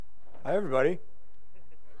Hi, everybody.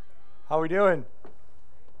 How we doing?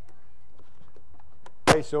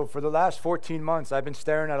 Okay, so for the last 14 months, I've been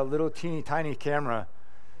staring at a little teeny tiny camera,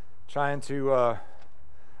 trying to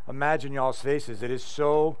imagine y'all's faces. It is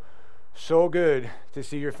so good to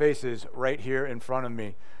see your faces right here in front of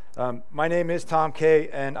me. My name is Tom Kay,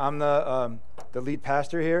 and I'm the lead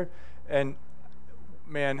pastor here. And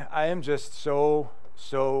man, I am just so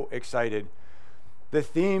excited. The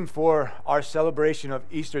theme for our celebration of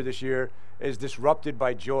Easter this year is disrupted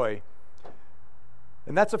by joy.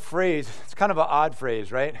 And that's a phrase, it's kind of an odd phrase,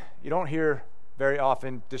 right? You don't hear very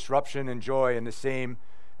often disruption and joy in the same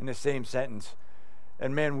sentence.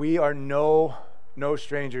 And man, we are no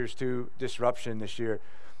strangers to disruption this year.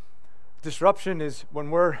 Disruption is when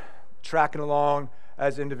we're tracking along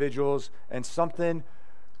as individuals and something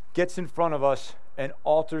gets in front of us and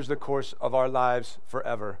alters the course of our lives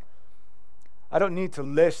forever. I don't need to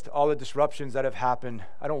list all the disruptions that have happened.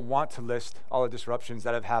 I don't want to list all the disruptions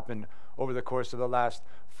that have happened over the course of the last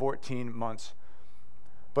 14 months.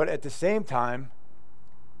 But at the same time,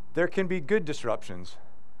 there can be good disruptions,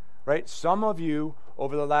 right? Some of you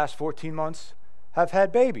over the last 14 months have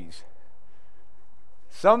had babies.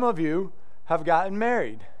 Some of you have gotten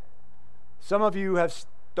married. Some of you have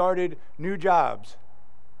started new jobs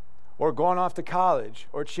or gone off to college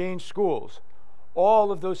or changed schools.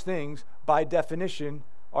 All of those things, by definition,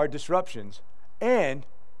 are disruptions, and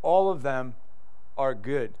all of them are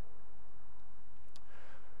good.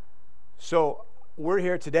 So we're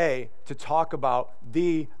here today to talk about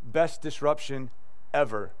the best disruption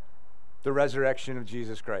ever, the resurrection of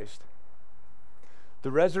Jesus Christ.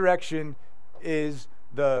 The resurrection is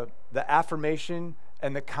the affirmation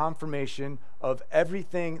and the confirmation of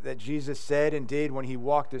everything that Jesus said and did when he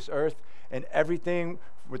walked this earth, and everything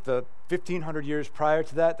with the 1,500 years prior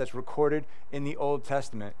to that that's recorded in the Old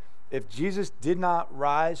Testament. If Jesus did not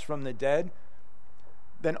rise from the dead,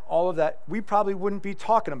 then all of that, we probably wouldn't be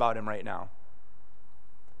talking about him right now.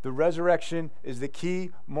 The resurrection is the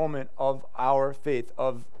key moment of our faith,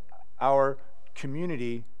 of our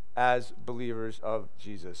community as believers of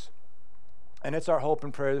Jesus. And it's our hope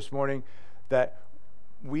and prayer this morning that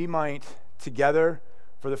we might, together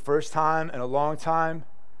for the first time in a long time,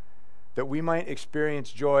 that we might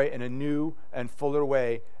experience joy in a new and fuller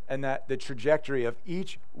way, and that the trajectory of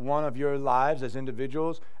each one of your lives as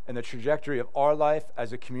individuals and the trajectory of our life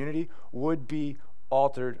as a community would be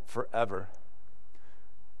altered forever.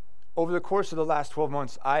 Over the course of the last 12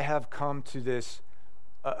 months, I have come to this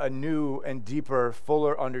a new and deeper,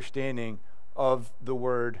 fuller understanding of the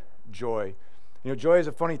word joy. You know, joy is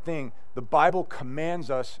a funny thing. The Bible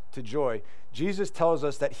commands us to joy. Jesus tells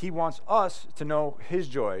us that he wants us to know his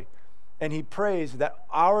joy, and he prays that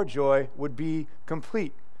our joy would be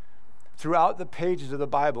complete. Throughout the pages of the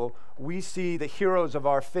Bible, we see the heroes of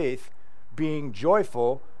our faith being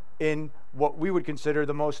joyful in what we would consider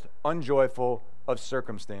the most unjoyful of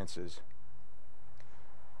circumstances.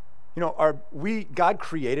 You know, God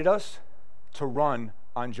created us to run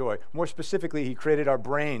on joy. More specifically, he created our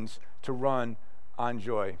brains to run on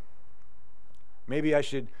joy. Maybe I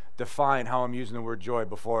should define how I'm using the word joy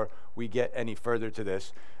before we get any further to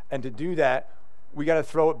this. And to do that, we got to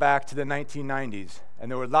throw it back to the 1990s.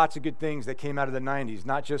 And there were lots of good things that came out of the 90s,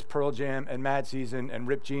 not just Pearl Jam and Mad Season and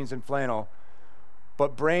ripped jeans and flannel,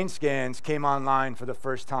 but brain scans came online for the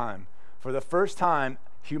first time. For the first time,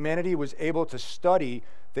 humanity was able to study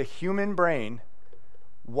the human brain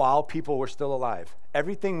while people were still alive.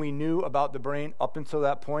 Everything we knew about the brain up until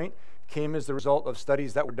that point came as the result of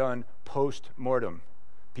studies that were done post-mortem.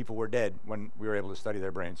 People were dead when we were able to study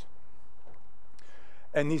their brains.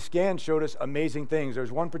 And these scans showed us amazing things.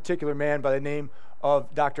 There's one particular man by the name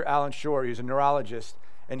of Dr. Alan Shore. He's a neurologist,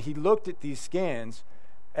 and he looked at these scans,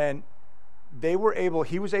 and he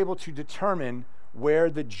was able to determine where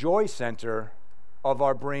the joy center of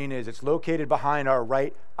our brain is. It's located behind our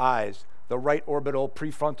right eyes, the right orbital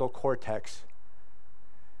prefrontal cortex.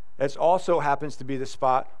 It also happens to be the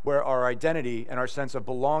spot where our identity and our sense of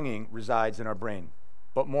belonging resides in our brain.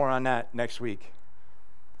 But more on that next week.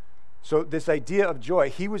 So this idea of joy,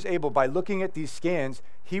 he was able, by looking at these scans,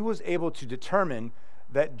 he was able to determine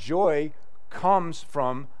that joy is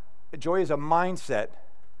a mindset,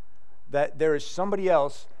 that there is somebody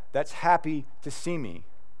else that's happy to see me.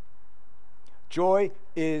 Joy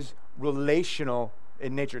is relational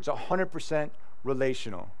in nature. It's 100%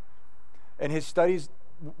 relational. And his studies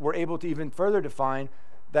were able to even further define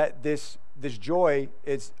that this joy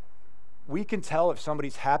is, we can tell if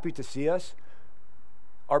somebody's happy to see us.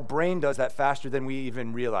 Our brain does that faster than we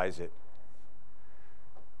even realize it.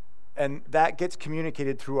 And that gets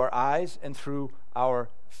communicated through our eyes and through our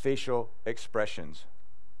facial expressions.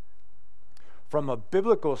 from a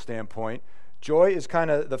biblical standpoint, joy is kind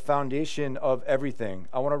of the foundation of everything.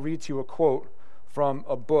 I want to read to you a quote from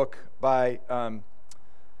a book by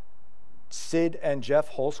Sid and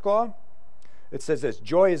Jeff Holsclaw. It says this: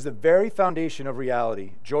 joy is the very foundation of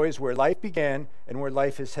reality. Joy is where life began and where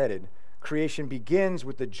life is headed. Creation begins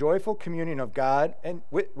with the joyful communion of God and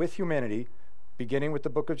with humanity, beginning with the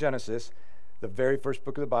book of Genesis, the very first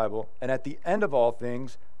book of the Bible. And at the end of all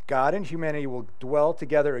things, God and humanity will dwell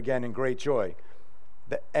together again in great joy.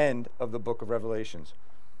 The end of the book of Revelations.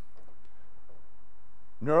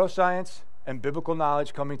 Neuroscience and biblical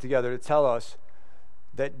knowledge coming together to tell us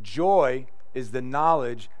that joy is the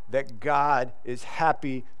knowledge that God is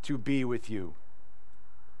happy to be with you.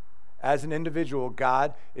 As an individual,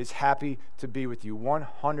 God is happy to be with you,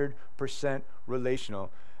 100%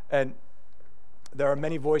 relational. And there are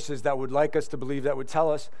many voices that would like us to believe, that would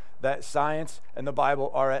tell us that science and the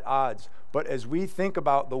Bible are at odds. But as we think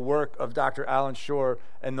about the work of Dr. Alan Shore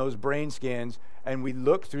and those brain scans, and we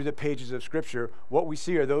look through the pages of Scripture, what we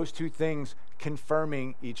see are those two things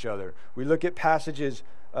confirming each other. We look at passages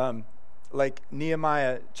like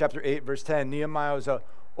Nehemiah chapter 8, verse 10. Nehemiah was an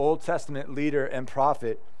Old Testament leader and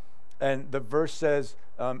prophet. And the verse says,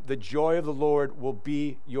 the joy of the Lord will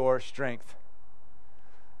be your strength.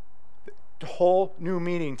 The whole new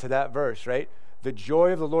meaning to that verse, right? The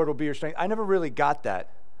joy of the Lord will be your strength. I never really got that.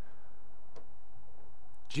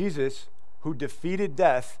 Jesus, who defeated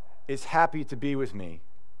death, is happy to be with me.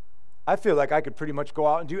 I feel like I could pretty much go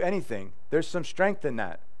out and do anything. There's some strength in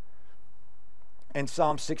that. And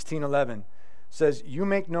Psalm 16:11 says, you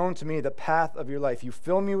make known to me the path of your life. You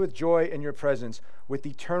fill me with joy in your presence, with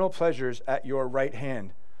eternal pleasures at your right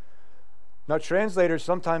hand. Now,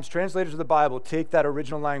 sometimes translators of the Bible take that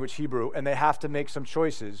original language, Hebrew, and they have to make some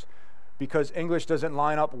choices because English doesn't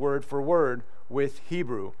line up word for word with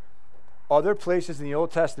Hebrew. Other places in the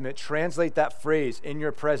Old Testament translate that phrase, in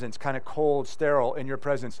your presence, kind of cold, sterile, in your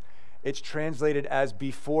presence. It's translated as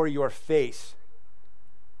before your face.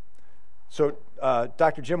 So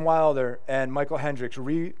Dr. Jim Wilder and Michael Hendricks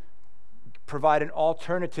provide an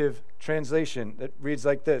alternative translation that reads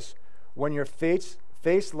like this: when your face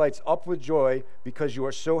lights up with joy because you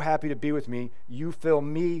are so happy to be with me, you fill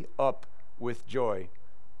me up with joy.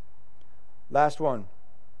 Last one,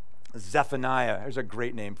 Zephaniah. Here's a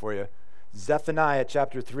great name for you. Zephaniah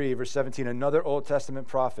chapter 3, verse 17, another Old Testament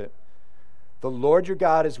prophet. The Lord your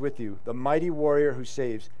God is with you, the mighty warrior who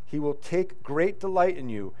saves. He will take great delight in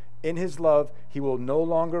you. In his love, he will no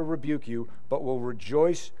longer rebuke you, but will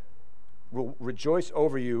rejoice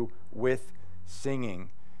over you with singing.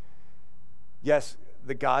 Yes,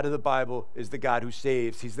 the God of the Bible is the God who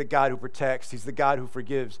saves. He's the God who protects. He's the God who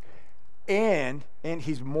forgives. And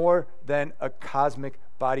he's more than a cosmic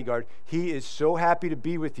bodyguard. He is so happy to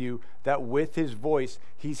be with you that with his voice,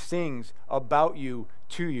 he sings about you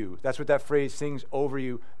to you. That's what that phrase, sings over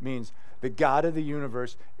you, means. The God of the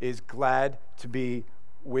universe is glad to be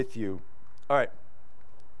with you. All right,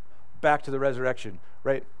 back to the resurrection,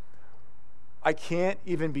 right? I can't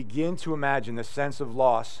even begin to imagine the sense of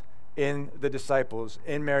loss in the disciples,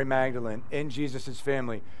 in Mary Magdalene, in Jesus'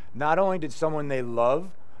 family. Not only did someone they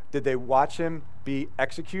love, did they watch him be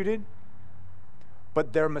executed,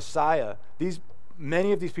 but their Messiah.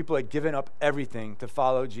 Many of these people had given up everything to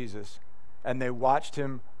follow Jesus, and they watched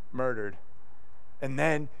him murdered. And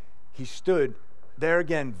then he stood there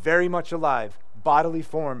again, very much alive, bodily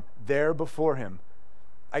form, there before him.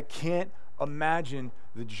 I can't imagine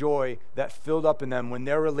the joy that filled up in them when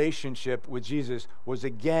their relationship with Jesus was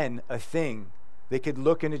again a thing. They could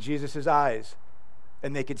look into Jesus' eyes,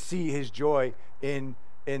 and they could see his joy in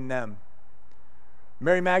them.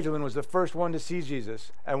 Mary Magdalene was the first one to see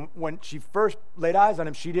Jesus, and when she first laid eyes on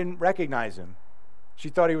him, she didn't recognize him. She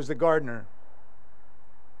thought he was the gardener.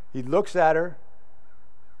 He looks at her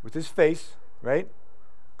with his face, right?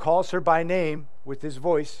 Calls her by name with his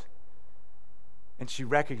voice, and she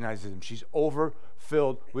recognizes him. She's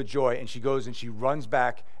overfilled with joy, and she goes and she runs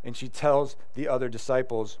back and she tells the other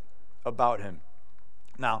disciples about him.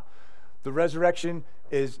 Now, the resurrection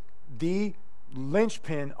is the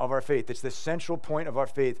linchpin of our faith. It's the central point of our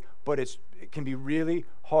faith, but it can be really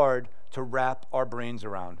hard to wrap our brains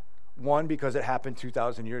around. One, because it happened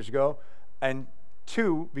 2,000 years ago, and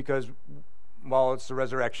two, because, well, it's the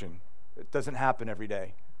resurrection. It doesn't happen every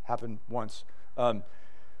day. It happened once.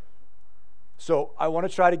 So I want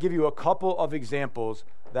to try to give you a couple of examples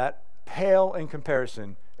that pale in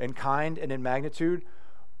comparison in kind and in magnitude,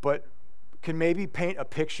 but can maybe paint a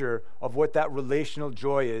picture of what that relational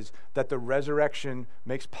joy is that the resurrection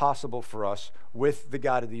makes possible for us with the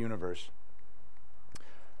God of the universe.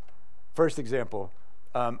 First example,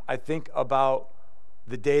 I think about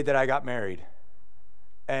the day that I got married.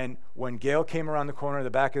 And when Gail came around the corner of the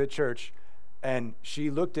back of the church and she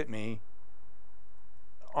looked at me,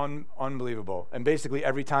 unbelievable. And basically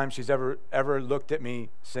every time she's ever looked at me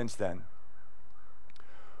since then.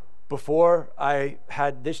 Before I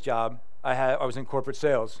had this job, I was in corporate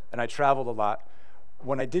sales and I traveled a lot.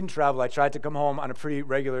 When I didn't travel, I tried to come home on a pretty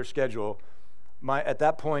regular schedule. At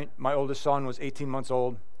that point, my oldest son was 18 months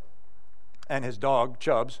old, and his dog,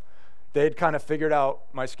 Chubbs, they had kind of figured out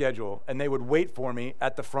my schedule, and they would wait for me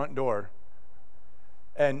at the front door.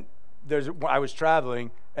 And I was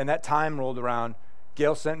traveling, and that time rolled around.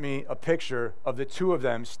 Gail sent me a picture of the two of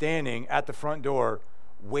them standing at the front door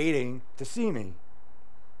waiting to see me.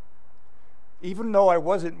 Even though I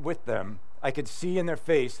wasn't with them, I could see in their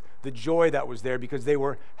face the joy that was there because they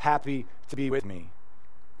were happy to be with me.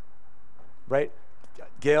 Right?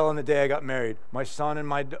 Gail and the day I got married, my son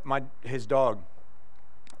and his dog,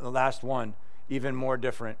 the last one, even more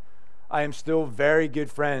different. I am still very good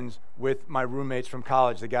friends with my roommates from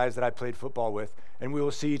college, the guys that I played football with, and we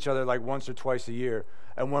will see each other like once or twice a year.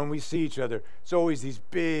 And when we see each other, it's always these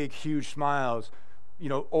big, huge smiles. You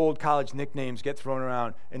know, old college nicknames get thrown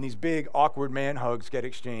around, and these big, awkward man hugs get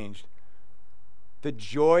exchanged. The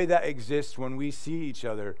joy that exists when we see each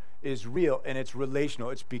other is real, and it's relational.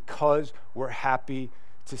 It's because we're happy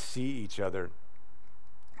to see each other.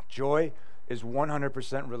 Joy is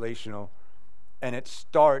 100% relational, and it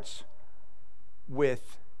starts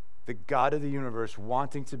with the God of the universe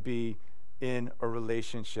wanting to be in a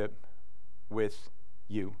relationship with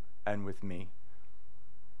you and with me.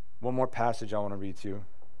 One more passage I want to read to you.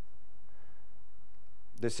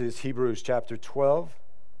 This is Hebrews chapter 12,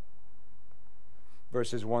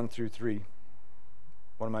 verses 1 through 3.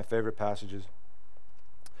 One of my favorite passages.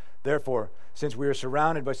 Therefore, since we are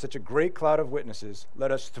surrounded by such a great cloud of witnesses,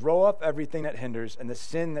 let us throw up everything that hinders and the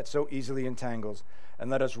sin that so easily entangles,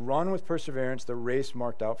 and let us run with perseverance the race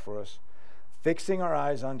marked out for us, fixing our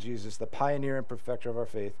eyes on Jesus, the pioneer and perfecter of our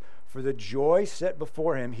faith. For the joy set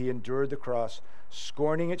before him, he endured the cross,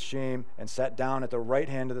 scorning its shame, and sat down at the right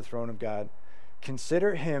hand of the throne of God.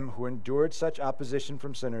 Consider him who endured such opposition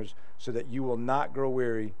from sinners, so that you will not grow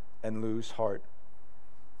weary and lose heart.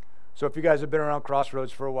 So if you guys have been around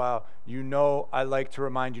Crossroads for a while, you know I like to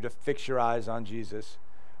remind you to fix your eyes on Jesus.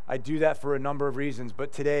 I do that for a number of reasons,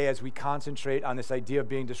 but today as we concentrate on this idea of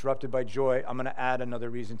being disrupted by joy, I'm going to add another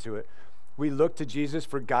reason to it. We look to Jesus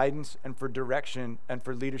for guidance and for direction and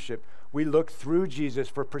for leadership. We look through Jesus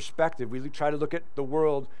for perspective. We try to look at the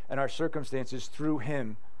world and our circumstances through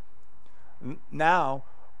him. Now,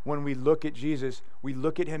 when we look at Jesus, we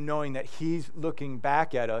look at him knowing that he's looking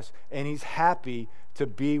back at us and he's happy to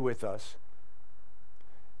be with us.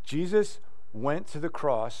 Jesus went to the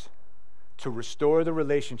cross to restore the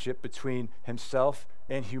relationship between himself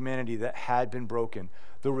and humanity that had been broken.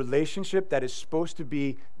 The relationship that is supposed to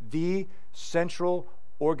be the central,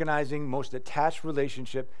 organizing, most attached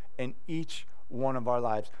relationship in each one of our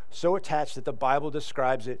lives. So attached that the Bible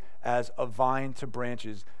describes it as a vine to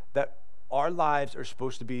branches, that our lives are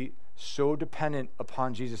supposed to be so dependent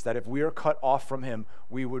upon Jesus that if we are cut off from him,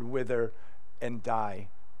 we would wither and die.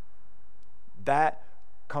 That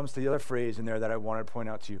comes to the other phrase in there that I wanted to point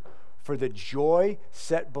out to you. For the joy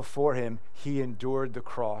set before him, he endured the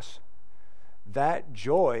cross. That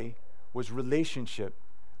joy was relationship.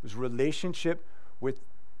 It was relationship with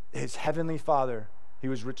his heavenly Father. He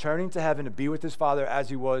was returning to heaven to be with his Father as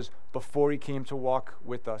he was before he came to walk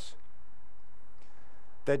with us.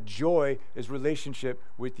 That joy is relationship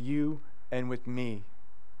with you and with me.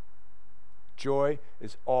 Joy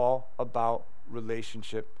is all about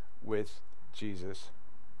relationship with Jesus.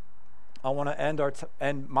 I want to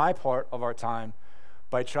end my part of our time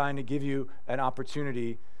by trying to give you an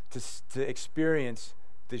opportunity to experience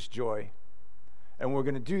this joy. And we're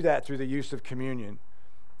going to do that through the use of communion.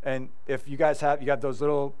 And if you guys have those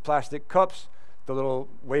little plastic cups, the little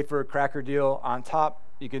wafer cracker deal on top,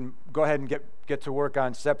 you can go ahead and get to work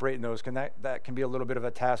on separating those. That can be a little bit of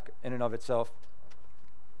a task in and of itself.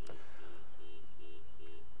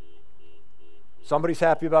 Somebody's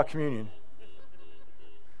happy about communion.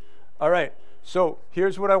 All right, so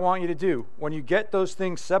here's what I want you to do. When you get those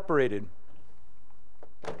things separated,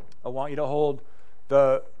 I want you to hold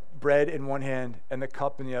the bread in one hand and the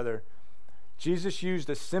cup in the other. Jesus used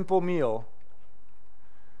a simple meal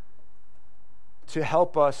to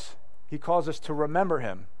help us. He calls us to remember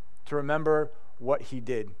him, to remember what he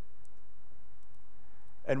did.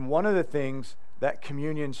 And one of the things that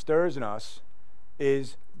communion stirs in us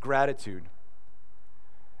is gratitude.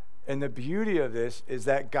 And the beauty of this is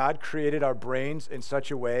that God created our brains in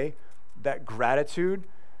such a way that gratitude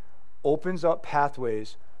opens up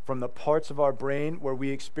pathways from the parts of our brain where we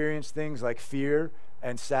experience things like fear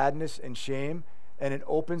and sadness and shame, and it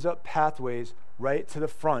opens up pathways right to the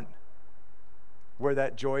front where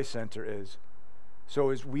that joy center is. So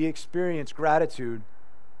as we experience gratitude,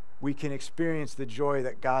 we can experience the joy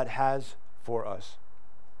that God has for us.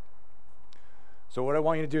 So what I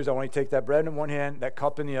want you to do is I want you to take that bread in one hand, that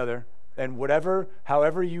cup in the other, and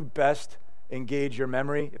however you best engage your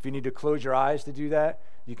memory. If you need to close your eyes to do that,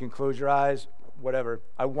 you can close your eyes, whatever.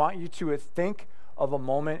 I want you to think of a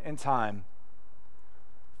moment in time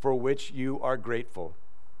for which you are grateful.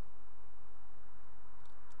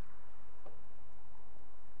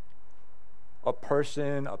 A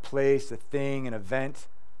person, a place, a thing, an event,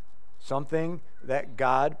 something that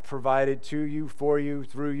God provided to you, for you,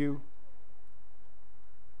 through you.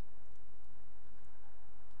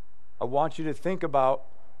 I want you to think about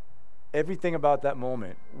everything about that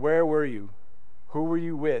moment. Where were you? Who were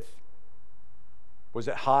you with? Was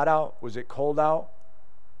it hot out? Was it cold out?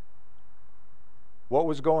 What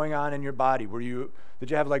was going on in your body? Did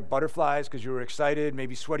you have like butterflies because you were excited,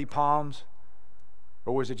 maybe sweaty palms?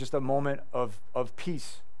 Or was it just a moment of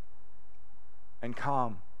peace and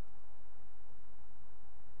calm?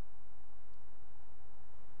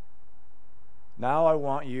 Now I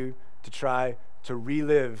want you to try to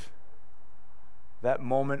relive that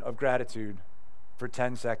moment of gratitude for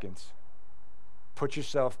 10 seconds. Put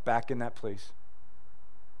yourself back in that place.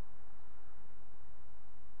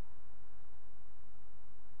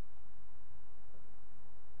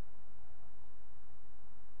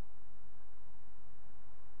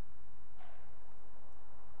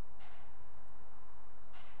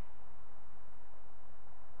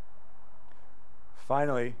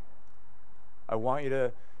 Finally, I want you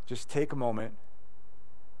to just take a moment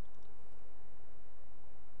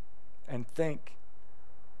and think,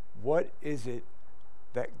 what is it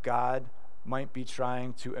that God might be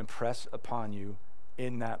trying to impress upon you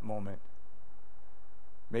in that moment?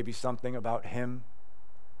 Maybe something about Him,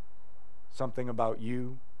 something about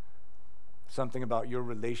you, something about your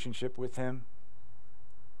relationship with Him.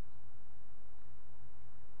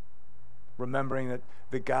 Remembering that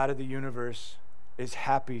the God of the universe is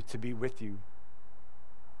happy to be with you.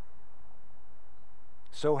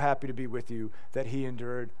 So happy to be with you that He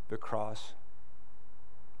endured the cross.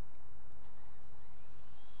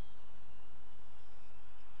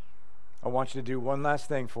 I want you to do one last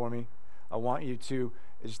thing for me. I want you to,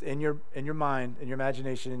 just in your mind, in your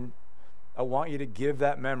imagination, I want you to give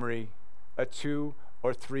that memory a 2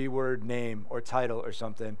 or 3 word name or title or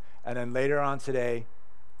something. And then later on today,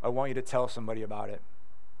 I want you to tell somebody about it.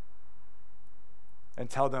 And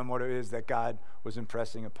tell them what it is that God was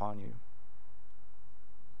impressing upon you.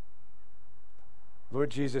 Lord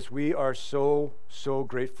Jesus, we are so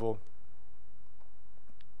grateful.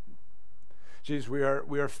 Jesus, we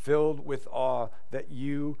are filled with awe that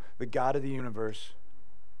you, the God of the universe,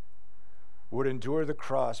 would endure the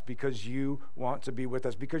cross because you want to be with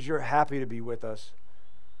us, because you're happy to be with us.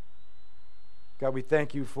 God, we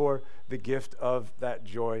thank you for the gift of that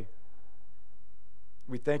joy.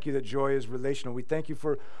 We thank you that joy is relational. We thank you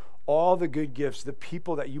for all the good gifts, the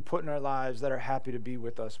people that you put in our lives that are happy to be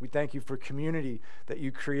with us. We thank you for community that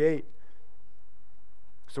you create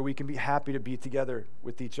so we can be happy to be together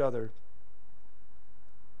with each other.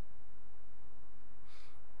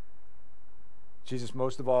 Jesus,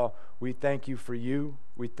 most of all, we thank you for you.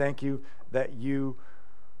 We thank you that you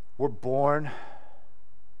were born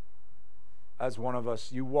as one of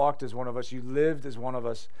us. You walked as one of us. You lived as one of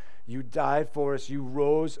us. You died for us. You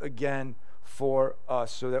rose again for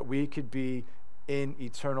us so that we could be in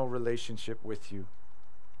eternal relationship with you.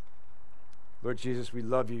 Lord Jesus, we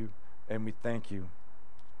love you and we thank you.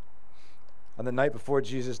 On the night before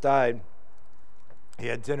Jesus died, he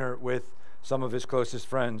had dinner with some of his closest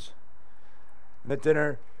friends. And at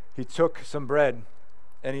dinner, he took some bread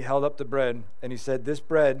and he held up the bread and he said, "This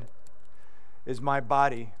bread is my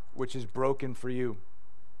body, which is broken for you.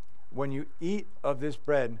 When you eat of this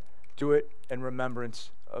bread, do it in remembrance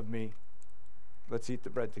of me." Let's eat the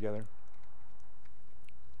bread together.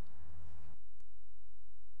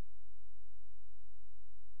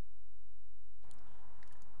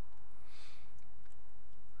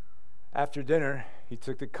 After dinner, he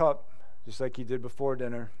took the cup, just like he did before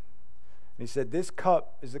dinner. And he said, "This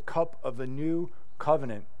cup is the cup of a new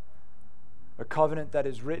covenant, a covenant that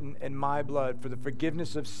is written in my blood for the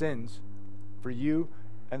forgiveness of sins, for you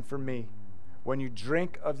and for me. When you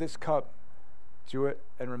drink of this cup, do it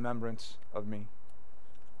in remembrance of me."